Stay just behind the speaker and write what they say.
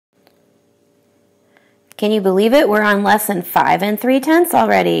Can you believe it? We're on lesson 5 3/10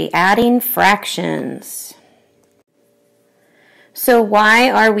 already, adding fractions. So why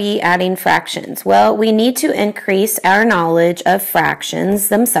are we adding fractions? Well, we need to increase our knowledge of fractions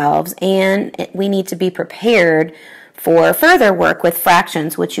themselves, and we need to be prepared for further work with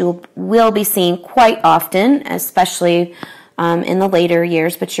fractions, which you will be seeing quite often, especially in the later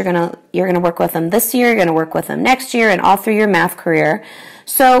years, but you're gonna work with them this year, you're gonna work with them next year, and all through your math career.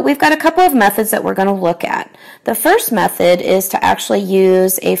 So we've got a couple of methods that we're going to look at. The first method is to actually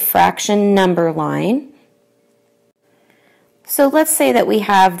use a fraction number line. So let's say that we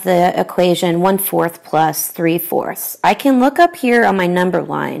have the equation 1/4 plus 3/4. I can look up here on my number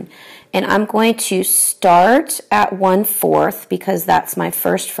line, and I'm going to start at 1/4 because that's my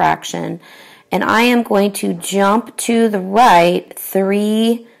first fraction, and I am going to jump to the right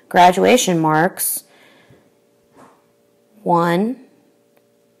 3 graduation marks. 1,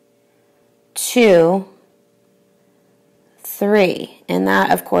 2, 3, and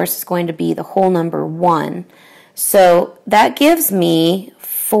that of course is going to be the whole number 1. So that gives me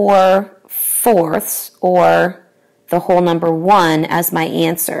 4/4 or the whole number 1 as my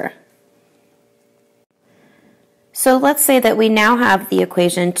answer. So let's say that we now have the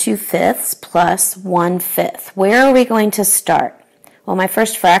equation 2/5 plus 1/5. Where are we going to start? Well, my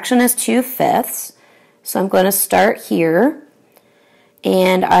first fraction is 2/5, so I'm going to start here.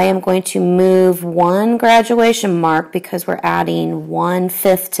 And I am going to move 1 graduation mark because we're adding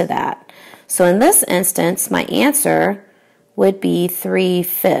 1/5 to that. So in this instance, my answer would be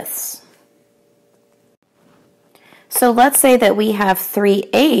 3/5. So let's say that we have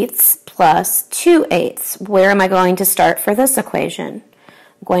 3/8 plus 2/8. Where am I going to start for this equation?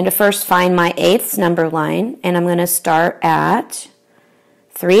 I'm going to first find my eighths number line, and I'm going to start at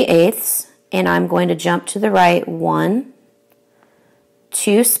 3/8, and I'm going to jump to the right 1,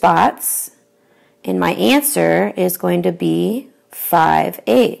 2 spots, and my answer is going to be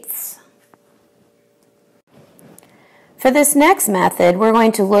 5/8. For this next method, we're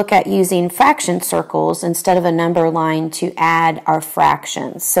going to look at using fraction circles instead of a number line to add our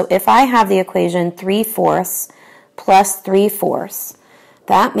fractions. So if I have the equation 3/4 plus 3/4,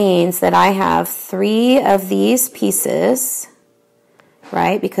 that means that I have 3 of these pieces,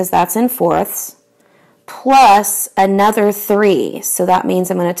 right, because that's in fourths, plus another 3. So that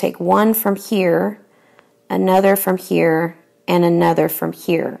means I'm going to take 1 from here, another from here, and another from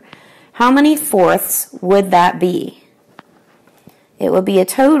here. How many fourths would that be? It would be a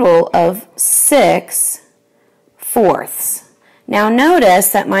total of 6/4. Now notice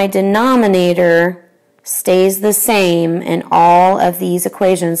that my denominator stays the same in all of these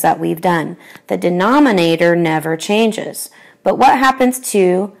equations that we've done. The denominator never changes. But what happens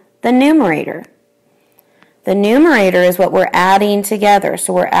to the numerator? The numerator is what we're adding together.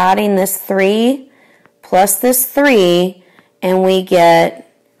 So we're adding this 3 plus this 3, and we get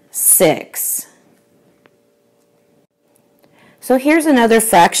 6. So here's another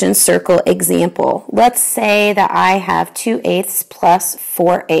fraction circle example. Let's say that I have 2/8 plus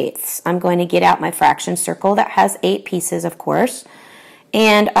 4/8. I'm going to get out my fraction circle that has 8 pieces, of course.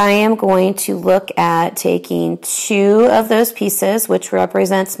 And I am going to look at taking 2 of those pieces, which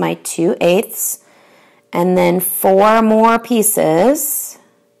represents my 2/8, and then 4 more pieces,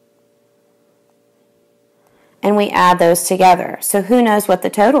 and we add those together. So who knows what the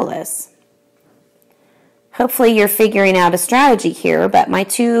total is? Hopefully you're figuring out a strategy here, but my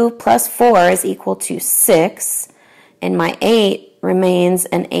 2 plus 4 is equal to 6, and my 8 remains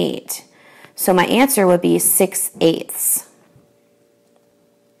an 8. So my answer would be 6/8.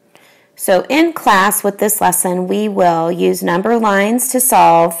 So in class with this lesson, we will use number lines to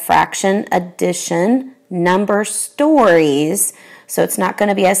solve fraction addition number stories. So it's not going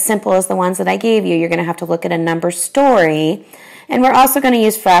to be as simple as the ones that I gave you. You're going to have to look at a number story. And we're also going to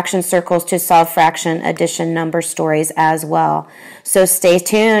use fraction circles to solve fraction addition number stories as well. So stay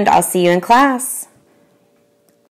tuned. I'll see you in class.